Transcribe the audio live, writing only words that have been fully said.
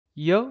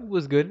Yo,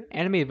 was good?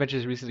 Anime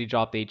Adventures recently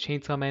dropped a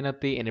Chainsaw Man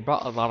update and it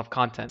brought a lot of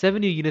content. 7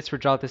 new units were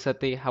dropped this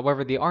update,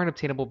 however they aren't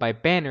obtainable by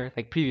banner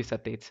like previous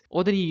updates.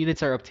 All the new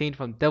units are obtained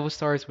from Devil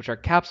Stars, which are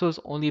capsules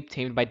only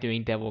obtained by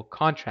doing Devil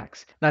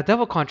contracts. Now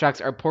Devil contracts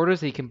are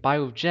portals that you can buy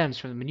with gems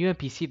from the new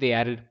NPC they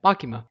added,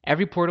 Makima.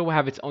 Every portal will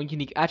have its own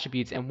unique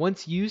attributes and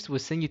once used will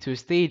send you to a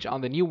stage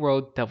on the new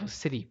world, Devil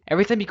City.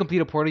 Every time you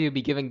complete a portal you'll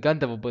be given Gun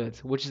Devil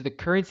bullets, which is the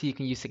currency you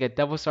can use to get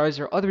Devil Stars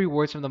or other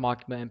rewards from the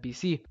Makima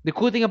NPC. The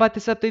cool thing about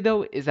this update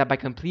though is that by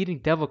completing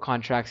Devil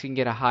contracts you can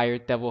get a higher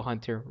Devil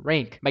Hunter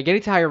rank. By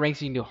getting to higher ranks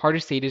you can do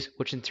harder stages,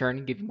 which in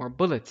turn give you more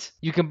bullets.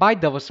 You can buy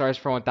Devil Stars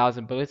for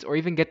 1000 bullets or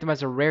even get them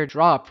as a rare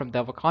drop from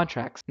Devil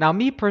contracts. Now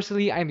me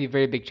personally, I'm a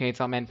very big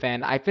Chainsaw Man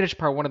fan. I finished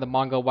part 1 of the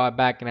manga a while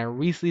back and I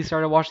recently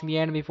started watching the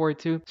anime for it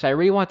too. So I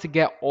really want to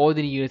get all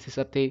the new units this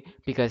update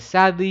because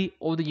sadly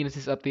all the units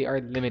this update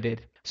are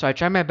limited. So I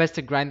tried my best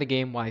to grind the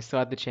game while I still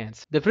had the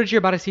chance. The footage you're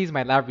about to see is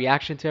my live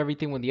reaction to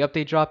everything when the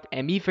update dropped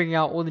and me figuring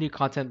out all the new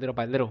content little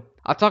by little.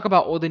 I'll talk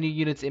about all the new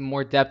units in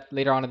more depth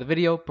later on in the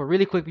video, but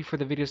really quick before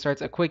the video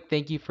starts, a quick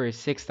thank you for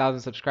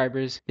 6,000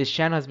 subscribers. This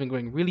channel has been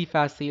growing really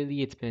fast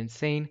lately, it's been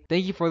insane.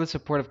 Thank you for the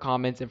supportive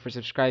comments and for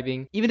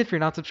subscribing. Even if you're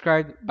not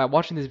subscribed, by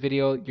watching this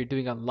video, you're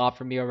doing a lot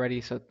for me already,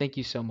 so thank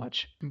you so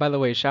much. By the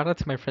way, shout out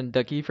to my friend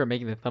Ducky for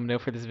making the thumbnail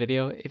for this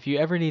video. If you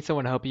ever need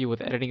someone to help you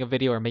with editing a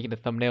video or making a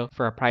thumbnail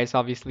for a price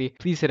obviously,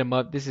 please hit him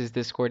up. This is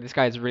Discord. This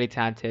guy is really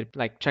talented.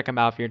 Like, check him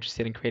out if you're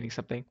interested in creating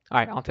something.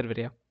 Alright, on to the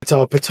video. It's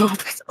up, it's up,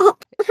 it's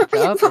up. It's up,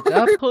 it's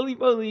up. Holy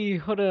moly,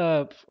 hold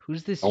up.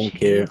 Who's this I don't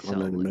care. I'm chainsaw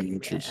not in looking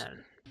interest. man?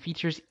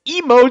 Features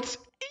emotes.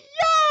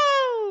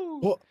 Yo!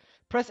 What?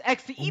 Press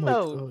X to Oh my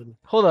emote. God.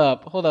 Hold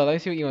up. Let me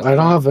see what emotes. I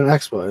don't have an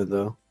X button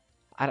though.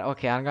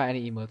 Okay, I don't got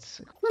any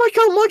emotes. Oh my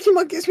God, Monkey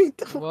Monk gives me.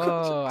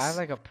 Whoa, I have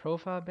like a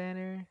profile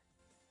banner.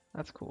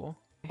 That's cool.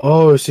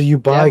 Oh, so you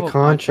buy Devil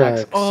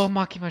contracts. Oh,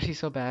 Makimashi's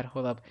so bad.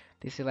 Hold up.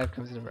 They say life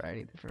comes in a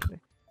variety of different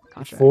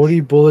contracts. 40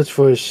 bullets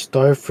for a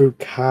starfruit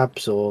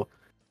capsule.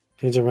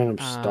 Here's a random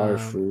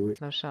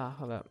starfruit. No shot.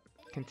 Hold up.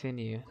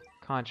 Continue.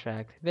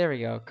 Contract. There we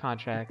go.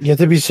 Contract. You have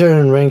to be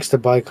certain ranks to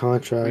buy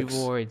contracts.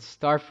 Rewards.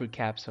 Starfruit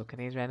capsule.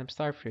 Contains random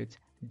starfruits.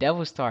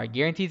 Devil Star.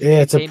 Guaranteed to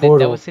Yeah, it's a contain the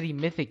portal. Devil City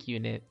Mythic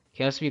unit.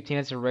 Can also be obtained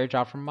as a rare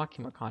drop from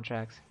Makima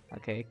contracts.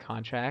 Okay,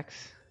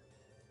 contracts.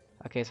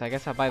 Okay, so I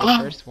guess I'll buy the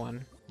first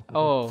one.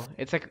 Oh,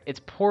 it's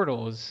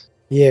portals.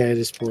 Yeah, it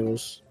is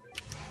portals.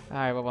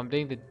 Alright, well I'm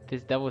doing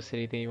this Devil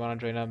City thing. You wanna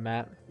join up,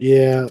 Matt?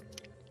 Yeah.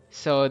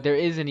 So there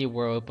is a new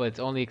world, but it's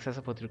only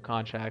accessible through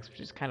contracts,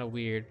 which is kind of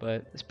weird.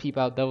 But let's peep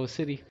out Devil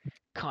City.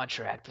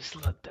 Contract the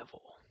Slug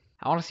Devil.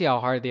 I want to see how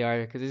hard they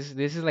are because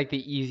this is like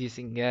the easiest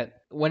you can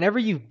get. Whenever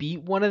you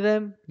beat one of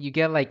them, you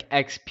get like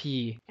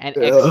XP, and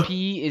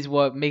XP is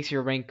what makes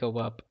your rank go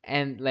up.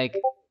 And like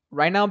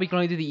right now, we can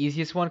only do the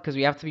easiest one because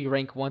we have to be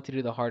rank 1 to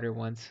do the harder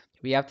ones.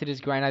 We have to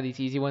just grind out these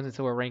easy ones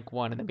until we're rank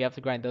 1, and then we have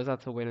to grind those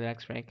out till we're the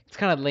next rank. It's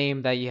kind of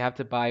lame that you have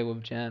to buy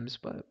with gems,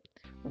 but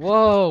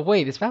whoa,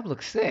 wait, this map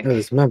looks sick. Yeah,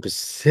 this map is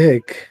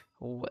sick.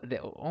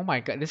 Oh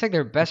my god, this is like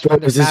their best Bro,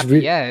 friend map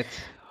yet.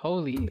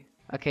 Holy.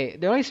 Okay,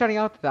 they're only starting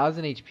out with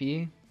 1000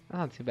 HP.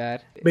 Not too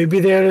bad.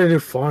 Maybe they had a new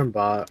farm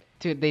bot.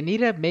 Dude, they need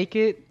to make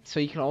it so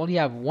you can only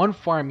have one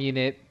farm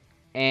unit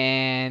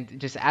and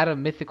just add a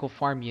mythical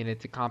farm unit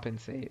to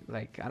compensate.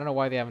 Like, I don't know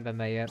why they haven't done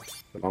that yet.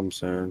 What I'm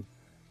saying.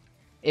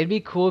 It'd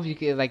be cool if you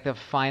could, like, the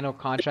final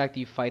contract,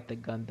 you fight the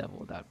Gun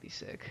Devil. That'd be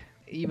sick.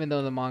 Even though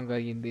in the manga,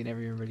 they never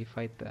even really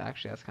fight the...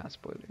 Actually, that's kind of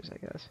spoilers, I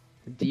guess.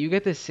 Do you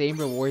get the same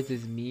rewards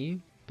as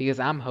me? Because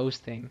I'm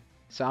hosting.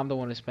 So I'm the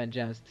one who spent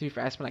gems. To be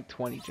fair, I spent like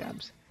 20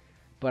 gems.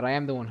 But I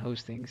am the one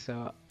hosting,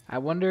 so... I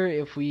wonder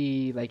if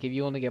we... Like, if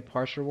you only get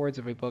partial rewards,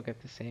 if we both get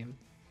the same.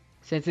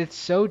 Since it's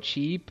so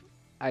cheap,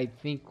 I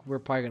think we're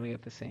probably gonna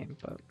get the same,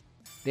 but...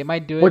 They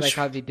might do it like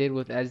how they did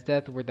with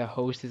Esdeath, where the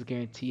host is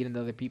guaranteed and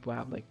the other people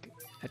have, like,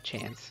 a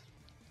chance.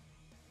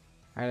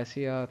 Alright, let's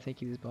see how tanky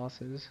these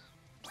bosses.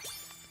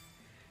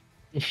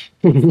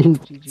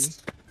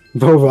 GG.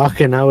 Bro,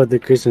 rocking out with the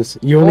Christmas.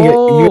 You only get,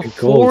 you get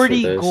gold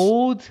 40 for this.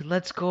 gold?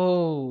 Let's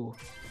go.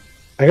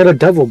 I got a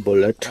devil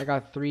bullet. I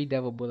got 3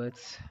 devil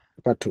bullets.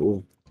 I got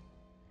 2.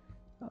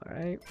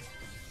 Alright.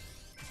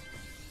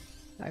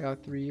 I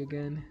got 3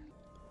 again.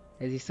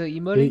 Is he still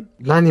emoting?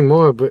 Not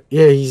anymore, but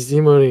yeah, he's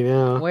emoting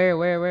now.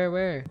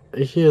 Where?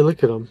 Here,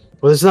 look at him.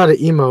 Well, it's not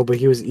an emo, but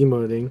he was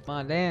emoting. Come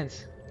on,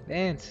 dance.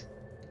 Dance.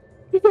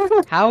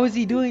 How is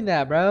he doing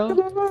that,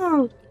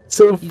 bro?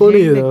 So He's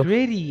funny getting though. the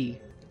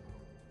gritty.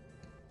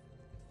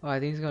 Oh, I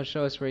think he's gonna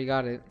show us where he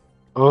got it.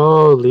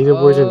 Oh,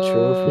 leaderboards and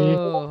trophy.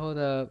 Oh, hold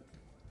up.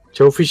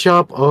 Trophy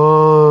shop.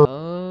 Oh.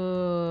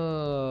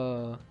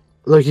 Oh.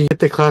 Look, you get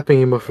the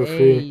clapping emote for Hey,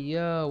 free.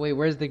 yo. Wait,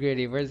 where's the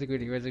gritty? You Oh,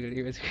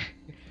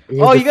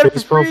 get you the got it for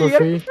face palm free! You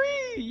got it for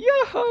free! Yo!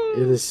 You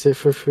get the sit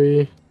for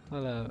free.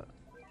 Hold up.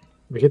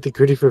 We get the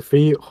gritty for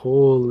free.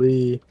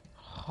 Holy.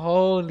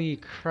 Holy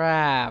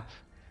crap.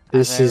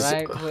 As This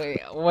I is.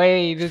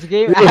 wait, this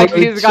game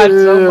actually Yo, just got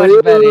so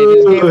much better.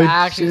 This game chill,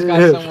 actually just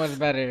got so chill. much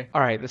better.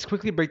 Alright, let's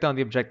quickly break down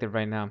the objective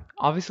right now.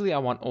 Obviously, I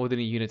want all the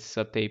new units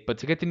this update, but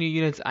to get the new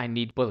units, I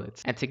need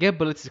bullets. And to get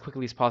bullets as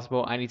quickly as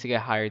possible, I need to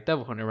get higher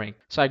Devil Hunter rank.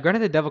 So I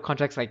grinded the Devil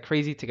contracts like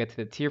crazy to get to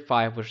the tier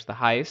 5, which is the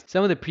highest.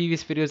 Some of the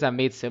previous videos I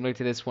made similar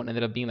to this one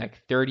ended up being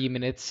like 30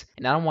 minutes,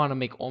 and I don't want to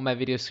make all my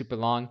videos super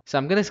long. So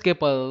I'm gonna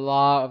skip a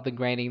lot of the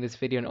grinding in this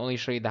video and only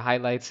show you the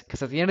highlights,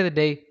 because at the end of the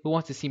day, who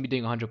wants to see me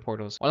doing 100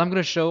 portals? All I'm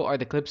gonna show are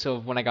the clips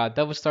of when I got a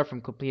Devil Star from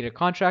completed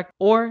contract,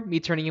 or me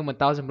turning in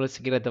 1000 bullets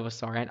to get a Devil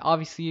Star, and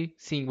obviously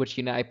seeing which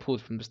unit I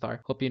pulled from the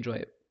star. Hope you enjoy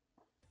it.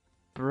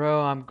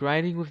 Bro, I'm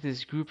grinding with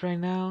this group right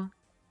now,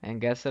 and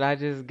guess what I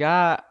just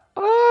got?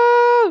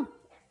 Oh!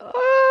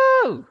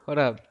 Oh! Hold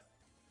up.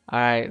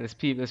 Alright, let's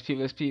peep, let's peep,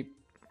 let's peep.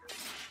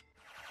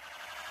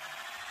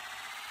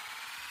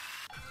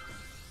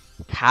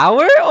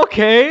 Power?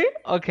 Okay,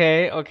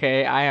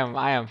 okay. I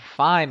am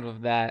fine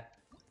with that.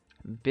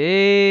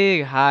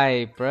 Big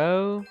hype,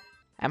 bro.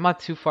 I'm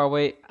not too far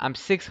away. I'm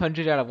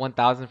 600 out of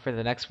 1000 for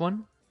the next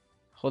one.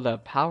 Hold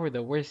up, power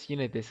the worst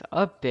unit this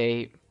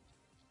update.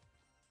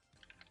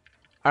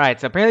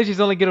 Alright, so apparently she's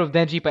only good with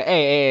Denji, but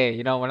hey,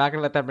 you know, we're not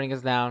gonna let that bring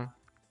us down.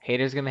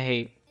 Haters gonna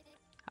hate.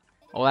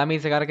 Oh, that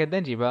means I gotta get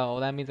Denji, bro. Oh,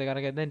 that means I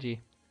gotta get Denji.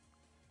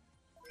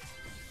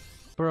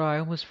 Bro, I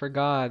almost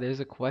forgot.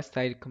 There's a quest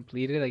I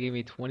completed that gave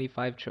me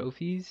 25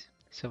 trophies.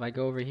 So if I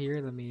go over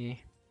here, let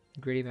me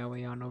grade my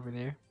way on over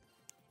there.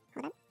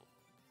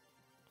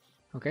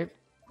 Okay.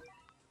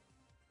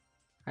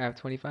 I have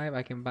 25.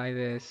 I can buy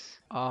this.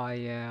 Oh,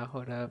 yeah.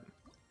 Hold up.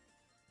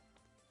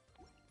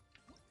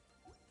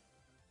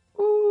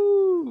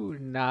 Ooh.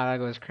 Nah, that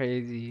goes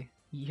crazy.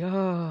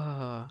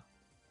 Yo.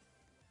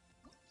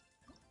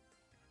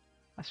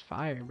 That's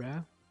fire,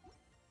 bro.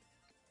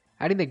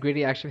 I think the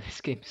gritty action of this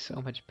game is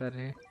so much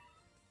better.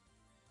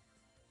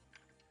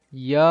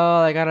 Yo,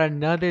 I got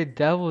another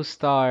Devil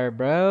Star,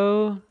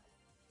 bro.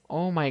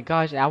 Oh my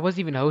gosh, I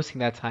wasn't even hosting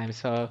that time,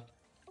 so.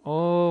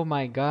 Oh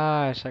my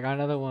gosh, I got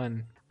another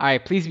one.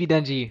 Alright, please be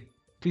Denji.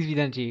 Please be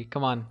Denji.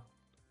 Come on.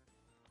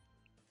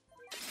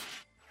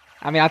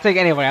 I mean, I'll take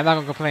anyway. I'm not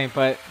gonna complain,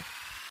 but.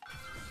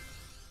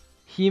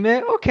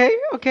 Hime? Okay.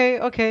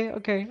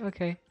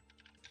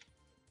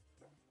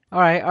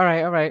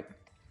 Alright.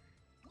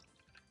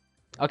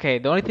 Okay,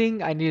 the only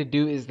thing I need to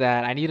do is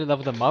that I need to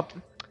level them up.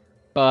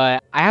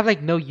 But I have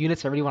like no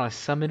units I really want to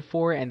summon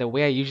for, and the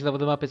way I usually level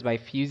them up is by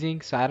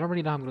fusing, so I don't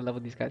really know how I'm gonna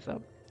level these guys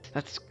up.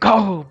 Let's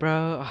go,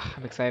 bro. Ugh,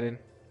 I'm excited.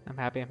 I'm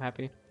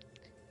happy.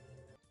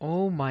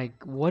 Oh my,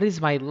 what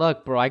is my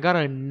luck, bro? I got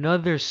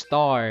another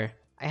star.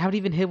 I haven't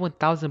even hit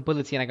 1000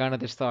 bullets yet and I got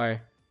another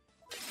star.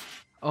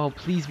 Oh,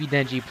 please be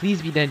Denji.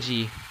 Please be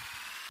Denji.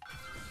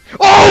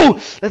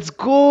 Oh! Let's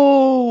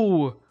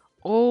go!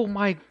 Oh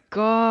my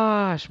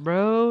gosh,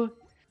 bro.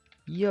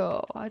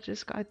 Yo, I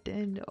just got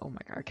Denji. Oh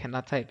my god, I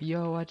cannot type.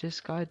 Yo, I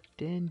just got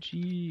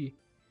Denji.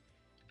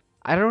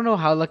 I don't know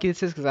how lucky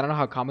this is because I don't know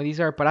how common these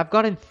are, but I've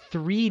gotten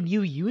 3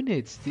 new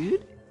units,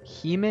 dude.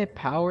 Hime,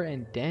 Power,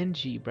 and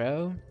Denji,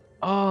 bro.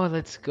 Oh,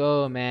 let's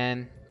go,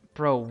 man.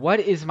 Bro, what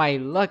is my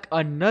luck?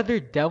 Another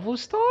Devil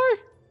Star?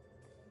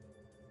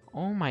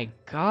 Oh my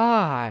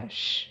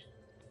gosh.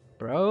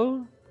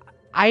 Bro.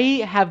 I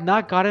have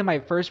not gotten my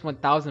first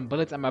 1000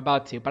 bullets. I'm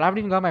about to, but I haven't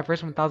even got my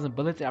first 1000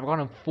 bullets and I've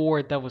gotten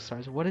 4 Devil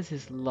Stars. What is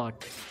his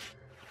luck?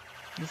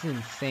 This is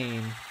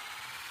insane.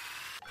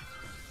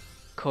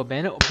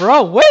 Kobeno?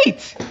 Bro,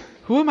 wait!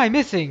 Who am I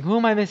missing? Who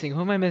am I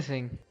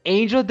missing?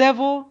 Angel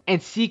Devil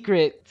and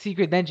Secret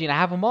Denji, and I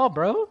have them all,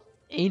 bro.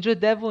 Angel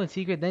Devil and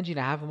Secret Denji, and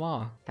I have them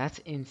all. That's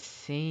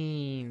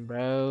insane,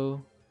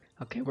 bro.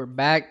 Okay, we're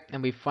back,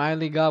 and we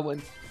finally got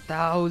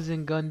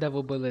 1000 Gun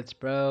Devil bullets,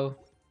 bro.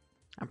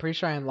 I'm pretty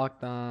sure I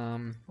unlocked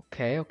them.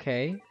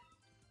 Okay.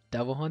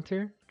 Devil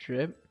Hunter,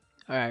 drip.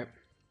 Alright.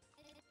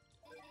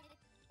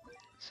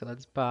 So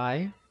let's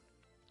buy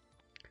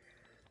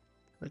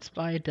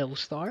a Devil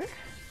Star.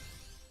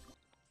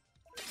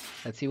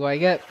 Let's see what I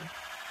get.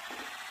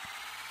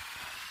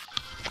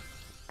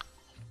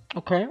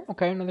 Okay,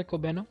 another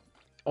Kobeno.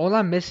 All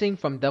I'm missing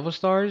from Devil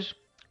Stars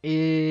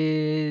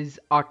is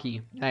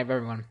Aki. I have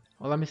everyone.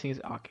 All I'm missing is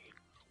Aki.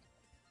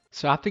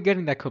 So after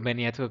getting that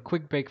Kobeni, I took a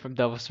quick break from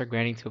Devil Star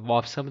grinding to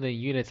evolve some of the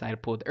units I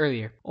had pulled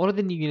earlier. All of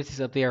the new units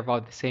is up there are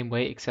evolved the same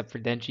way except for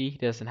Denji, he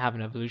doesn't have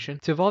an evolution.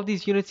 To evolve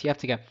these units, you have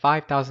to get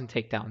 5000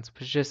 takedowns,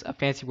 which is just a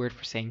fancy word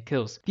for saying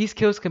kills. These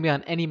kills can be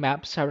on any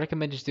map, so I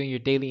recommend just doing your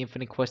daily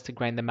infinite quest to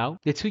grind them out.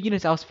 The 2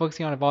 units I was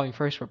focusing on evolving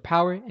first were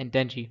Power and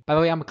Denji. By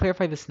the way, I'm gonna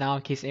clarify this now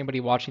in case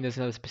anybody watching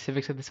doesn't know the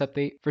specifics of this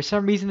update. For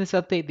some reason this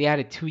update, they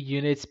added 2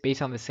 units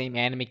based on the same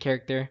anime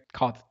character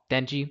called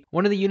Denji.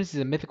 One of the units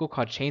is a mythical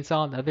called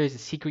Chainsaw, and the other is a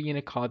secret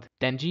unit called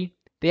Denji.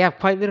 They have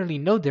quite literally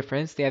no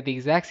difference. They have the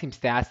exact same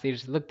stats, they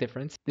just look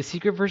different. The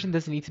secret version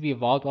doesn't need to be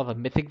evolved while the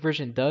mythic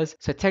version does,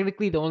 so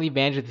technically the only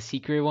advantage of the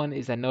secret one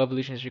is that no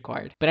evolution is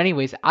required. But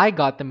anyways, I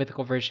got the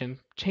mythical version,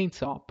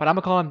 Chainsaw, but I'm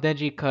gonna call him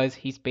Denji because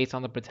he's based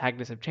on the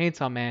protagonist of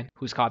Chainsaw Man,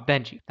 who's called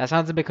Denji. That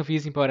sounds a bit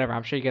confusing, but whatever,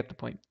 I'm sure you get the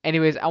point.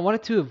 Anyways, I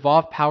wanted to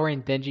evolve Power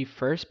and Denji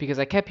first because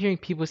I kept hearing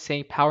people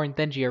saying Power and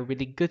Denji are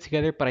really good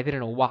together, but I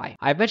didn't know why.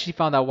 I eventually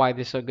found out why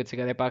they're so good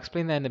together, but I'll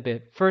explain that in a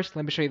bit. First,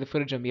 let me show you the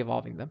footage of me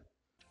evolving them.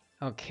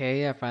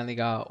 Okay, I finally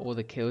got all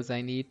the kills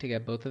I need to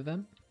get both of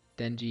them.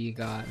 Denji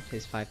got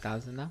his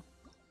 5,000 now.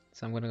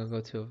 So I'm gonna go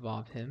to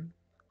evolve him.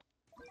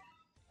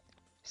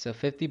 So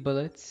 50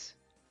 bullets.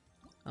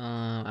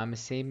 I'm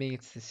assuming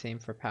it's the same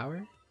for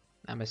power.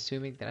 I'm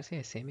assuming, did I say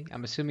assuming?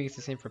 I'm assuming it's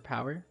the same for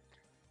power.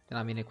 Then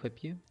I'm gonna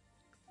equip you.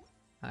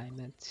 I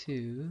meant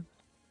to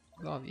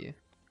evolve you.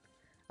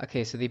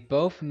 Okay, so they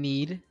both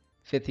need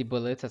 50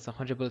 bullets. That's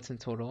 100 bullets in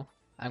total.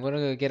 I'm gonna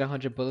go get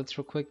 100 bullets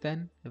real quick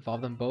then. Evolve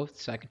them both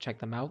so I can check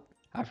them out.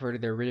 I've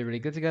heard they're really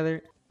good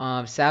together.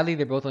 Sadly,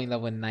 they're both only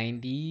level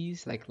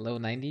 90s, like low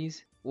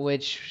 90s.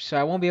 So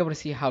I won't be able to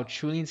see how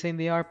truly insane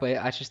they are, but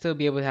I should still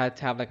be able to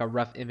have like a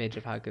rough image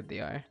of how good they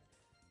are.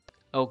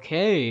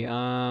 Okay,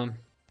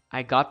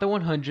 I got the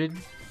 100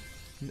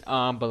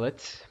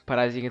 bullets, but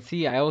as you can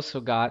see, I also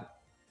got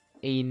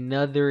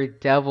another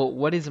devil.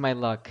 What is my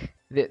luck?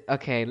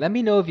 Okay, let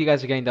me know if you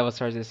guys are getting devil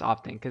stars this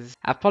often, because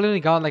I've probably only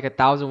gotten like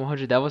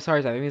 1,100 devil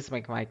stars. I think it's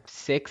like my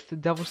 6th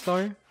devil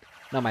star.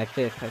 No, my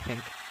 5th, I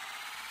think.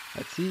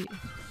 Let's see.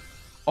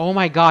 Oh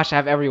my gosh, I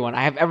have everyone.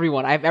 I have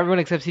everyone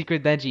except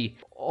Secret Denji.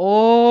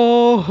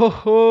 Oh, ho,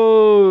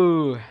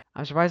 ho.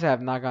 I'm surprised I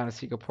have not gotten a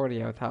secret portal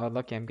yet with how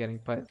lucky I'm getting.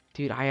 But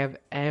dude, I have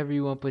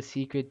everyone but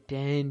Secret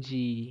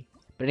Denji.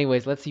 But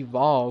anyways, let's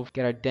evolve.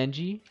 Get our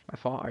Denji. My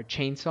fault. Our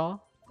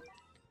Chainsaw.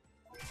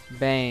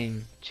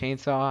 Bang.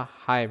 Chainsaw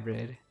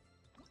hybrid.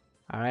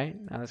 Alright,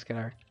 now let's get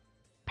our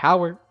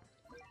Power.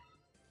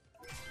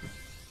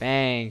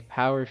 Bang.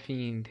 Power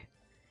Fiend.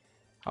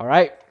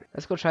 Alright,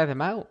 let's go try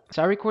them out.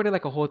 So I recorded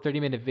like a whole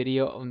 30-minute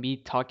video of me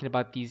talking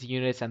about these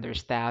units and their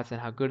stats and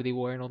how good they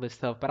were and all this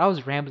stuff, but I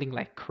was rambling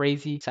like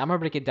crazy, so I'm gonna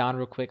break it down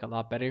real quick a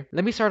lot better.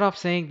 Let me start off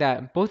saying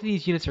that both of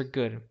these units are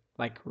good.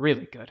 Like,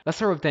 really good. Let's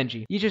start with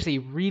Denji. He's just a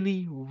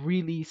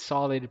really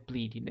solid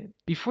bleed unit.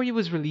 Before he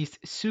was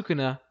released,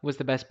 Sukuna was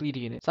the best bleed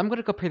unit. So I'm going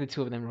to compare the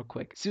two of them real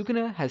quick.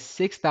 Sukuna has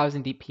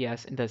 6,000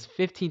 DPS and does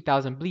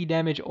 15,000 bleed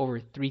damage over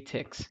 3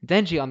 ticks.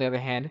 Denji, on the other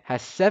hand,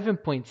 has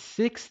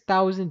 7.6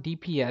 thousand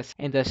DPS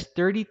and does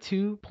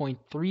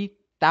 32.3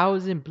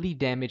 thousand bleed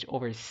damage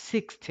over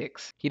 6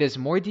 ticks. He does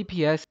more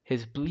DPS,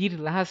 his bleed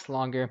lasts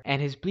longer,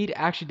 and his bleed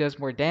actually does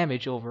more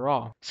damage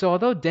overall. So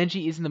although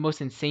Denji isn't the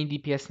most insane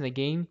DPS in the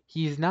game,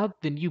 he is now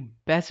the new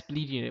best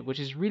bleed unit,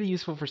 which is really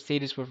useful for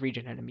status with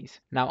region enemies.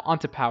 Now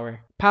onto Power.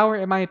 Power,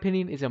 in my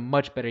opinion, is a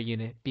much better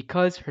unit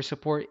because her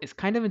support is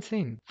kind of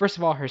insane. First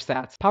of all, her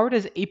stats. Power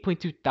does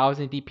 8.2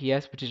 thousand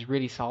DPS, which is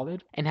really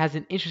solid, and has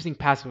an interesting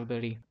passive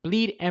ability.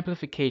 Bleed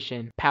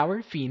Amplification.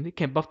 Power Fiend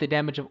can buff the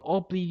damage of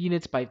all bleed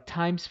units by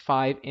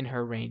 ×5 in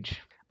her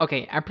range.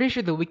 Okay, I'm pretty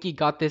sure the wiki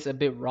got this a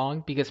bit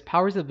wrong because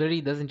Power's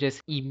ability doesn't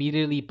just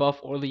immediately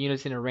buff all the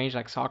units in her range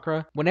like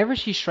Sakura. Whenever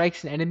she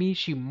strikes an enemy,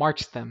 she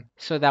marks them,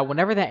 so that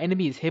whenever that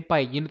enemy is hit by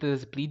a unit that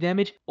does bleed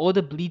damage, all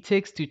the bleed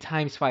ticks do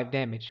 ×5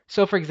 damage.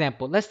 So for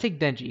example, let's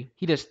take Denji.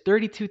 He does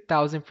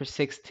 32,000 for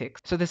 6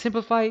 ticks. So to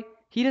simplify,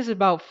 he does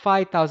about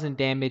 5,000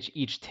 damage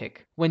each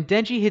tick. When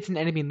Denji hits an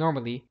enemy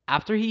normally,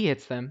 after he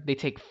hits them, they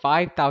take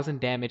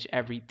 5,000 damage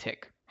every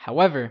tick.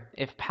 However,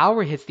 if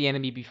Power hits the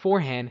enemy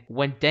beforehand,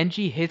 when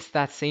Denji hits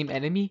that same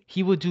enemy,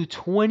 he will do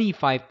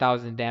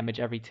 25,000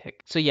 damage every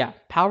tick. So yeah,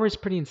 Power is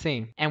pretty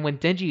insane. And when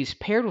Denji is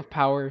paired with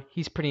Power,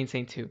 he's pretty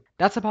insane too.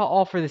 That's about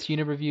all for this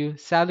unit review.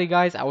 Sadly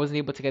guys, I wasn't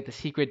able to get the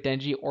Secret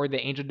Denji or the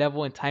Angel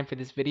Devil in time for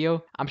this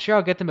video. I'm sure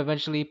I'll get them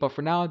eventually, but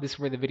for now, this is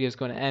where the video is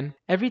going to end.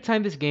 Every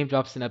time this game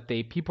drops an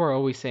update, people are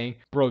always saying,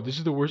 bro, this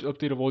is the worst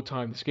update of all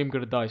time. This game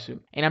gonna die soon.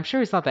 And I'm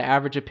sure it's not the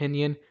average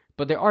opinion,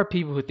 but there are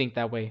people who think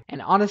that way.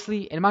 And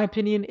honestly, in my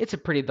opinion, it's a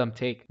pretty dumb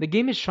take. The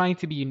game is trying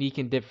to be unique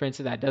and different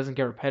so that it doesn't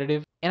get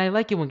repetitive, and I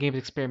like it when games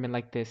experiment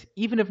like this,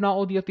 even if not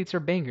all the updates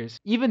are bangers.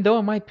 Even though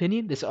in my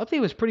opinion, this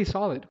update was pretty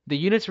solid. The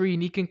units were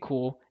unique and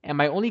cool, and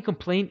my only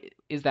complaint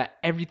is that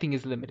everything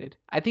is limited.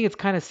 I think it's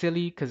kind of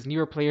silly because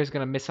newer players are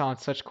going to miss out on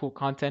such cool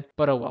content,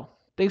 but oh well.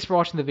 Thanks for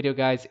watching the video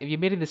guys. If you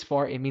made it this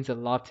far, it means a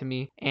lot to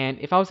me. And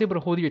if I was able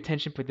to hold your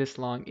attention for this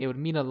long, it would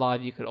mean a lot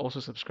if you could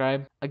also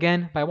subscribe.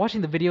 Again, by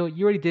watching the video,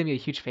 you already did me a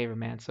huge favor,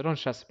 man, so don't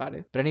stress about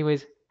it. But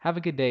anyways, have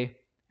a good day,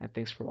 and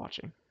thanks for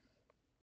watching.